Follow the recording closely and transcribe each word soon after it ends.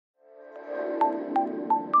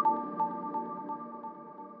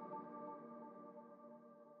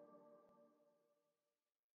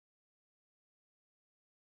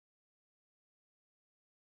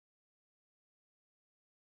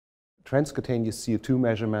Transcutaneous CO2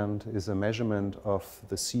 measurement is a measurement of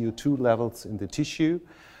the CO2 levels in the tissue,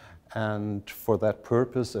 and for that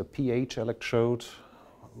purpose a pH electrode,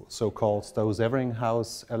 so-called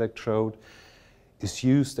Stokes-Everinghaus electrode, is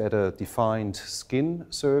used at a defined skin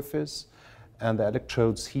surface, and the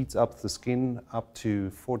electrode heats up the skin up to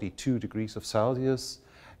 42 degrees Celsius,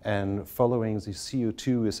 and following the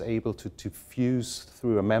CO2 is able to diffuse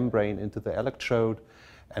through a membrane into the electrode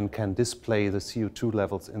and can display the CO2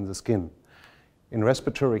 levels in the skin. In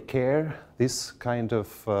respiratory care, this kind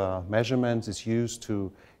of measurement is used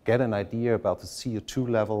to get an idea about the CO2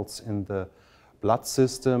 levels in the blood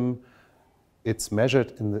system. It's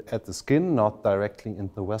measured at the skin, not directly in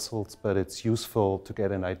the vessels, but it's useful to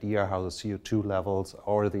get an idea how the CO2 levels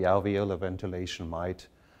or the alveolar ventilation might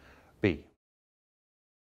be.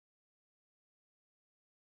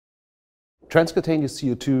 Transcutaneous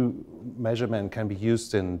CO2 measurement can be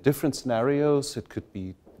used in different scenarios. It could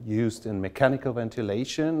be used in mechanical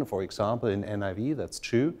ventilation, for example in NIV, that's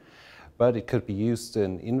true, but it could be used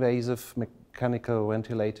in invasive mechanical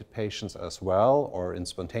ventilated patients as well, or in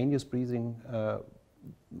spontaneous breathing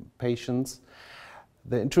patients.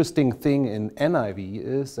 The interesting thing in NIV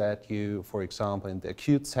is that you, for example, in the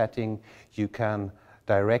acute setting, you can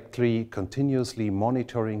directly, continuously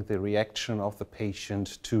monitoring the reaction of the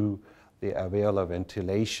patient to the alveolar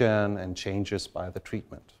ventilation and changes by the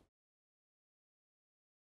treatment.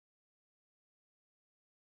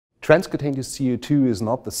 Transcutaneous CO2 is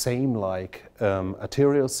not the same like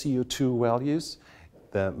arterial CO2 values.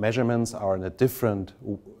 The measurements are in a different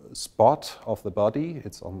spot of the body.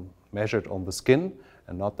 It's measured on the skin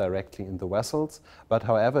and not directly in the vessels. But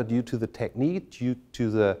however, due to the technique, due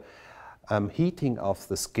to the heating of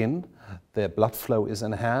the skin, the blood flow is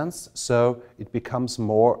enhanced, so it becomes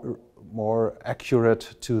more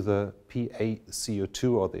accurate to the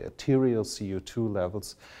PaCO2 or the arterial CO2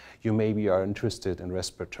 levels you maybe are interested in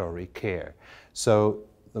respiratory care. So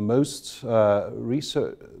the most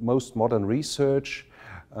modern research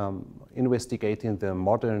investigating the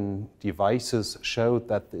modern devices showed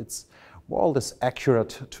that it's more or less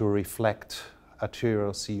accurate to reflect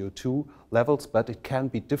arterial CO2 levels, but it can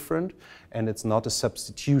be different and it's not a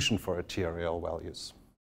substitution for arterial values.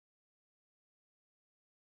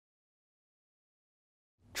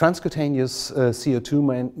 Transcutaneous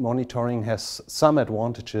CO2 monitoring has some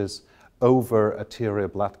advantages over arterial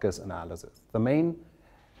blood gas analysis. The main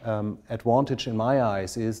advantage in my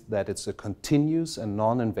eyes is that it's a continuous and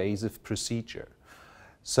non-invasive procedure.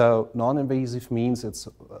 So non-invasive means it's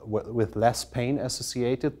with less pain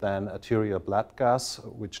associated than arterial blood gas,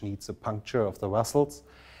 which needs a puncture of the vessels.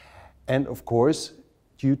 And of course,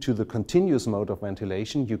 due to the continuous mode of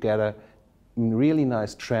ventilation, you get a really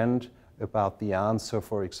nice trend about the answer,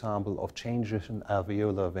 for example, of changes in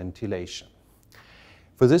alveolar ventilation.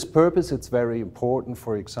 For this purpose, it's very important,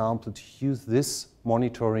 for example, to use this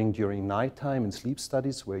monitoring during nighttime in sleep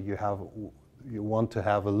studies where you want to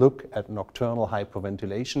have a look at nocturnal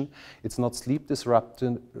hyperventilation. It's not sleep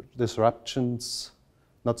disrupting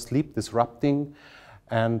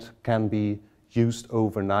and can be used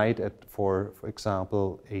overnight for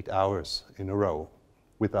example, 8 hours in a row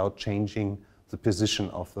without changing the position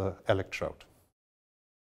of the electrode.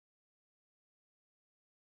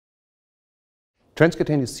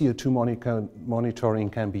 Transcutaneous CO2 monitoring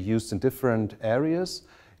can be used in different areas.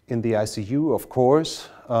 In the ICU, of course,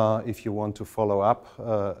 if you want to follow up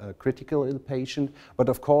a critical ill patient, but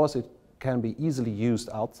of course it can be easily used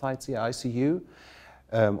outside the ICU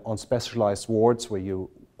on specialized wards where you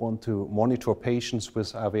want to monitor patients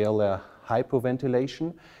with alveolar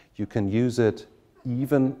hypoventilation. You can use it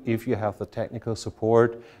even if you have the technical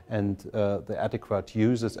support and the adequate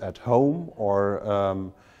users at home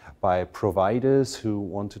or by providers who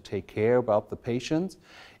want to take care about the patient.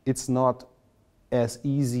 It's not as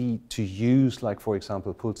easy to use, like for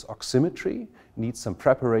example, pulse oximetry. It needs some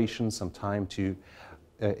preparation, some time to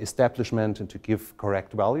establishment and to give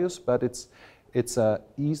correct values, but it's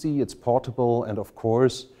easy, it's portable, and of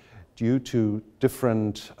course, due to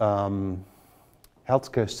different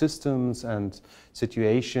healthcare systems and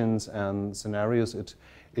situations and scenarios,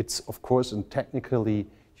 it's of course technically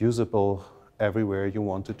usable everywhere you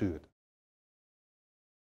want to do it.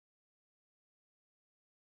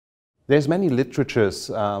 There's many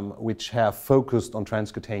literatures which have focused on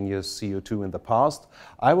transcutaneous CO2 in the past.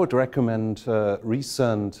 I would recommend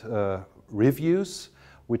recent reviews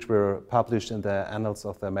which were published in the Annals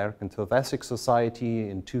of the American Thoracic Society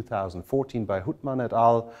in 2014 by Huttmann et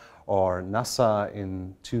al. Or NASA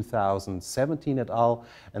in 2017 et al.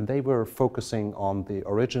 And they were focusing on the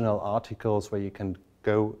original articles where you can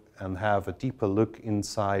go and have a deeper look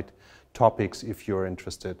inside topics if you're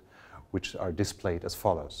interested which are displayed as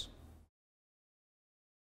follows.